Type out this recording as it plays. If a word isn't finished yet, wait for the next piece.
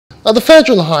Now, the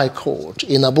Federal High Court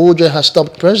in Abuja has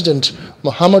stopped President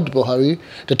Buhari,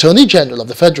 the Attorney General of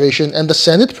the Federation, and the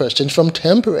Senate President from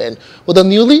tampering with the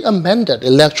newly amended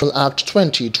Electoral Act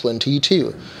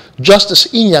 2022. Justice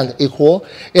Inyang Ikwo,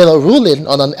 in a ruling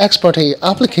on an ex parte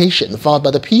application filed by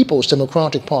the People's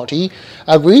Democratic Party,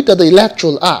 agreed that the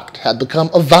Electoral Act had become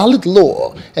a valid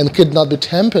law and could not be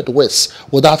tampered with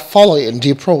without following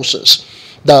due process.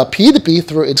 The PDP,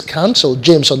 through its counsel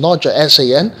James Onoja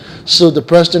SAN, sued the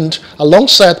president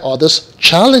alongside others,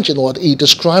 challenging what he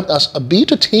described as a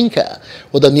bitter tinker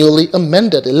with the newly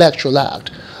amended Electoral Act.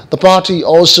 The party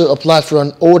also applied for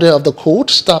an order of the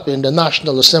court stopping the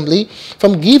National Assembly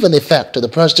from giving effect to the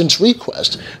president's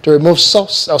request to remove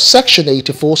Section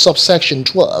 84, subsection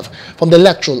 12 from the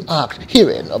Electoral Act.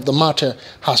 Hearing of the matter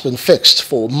has been fixed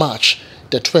for March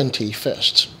the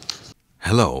 21st.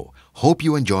 Hello. Hope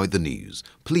you enjoyed the news.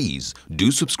 Please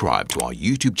do subscribe to our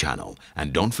YouTube channel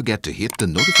and don't forget to hit the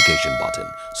notification button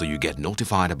so you get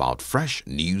notified about fresh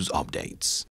news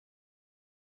updates.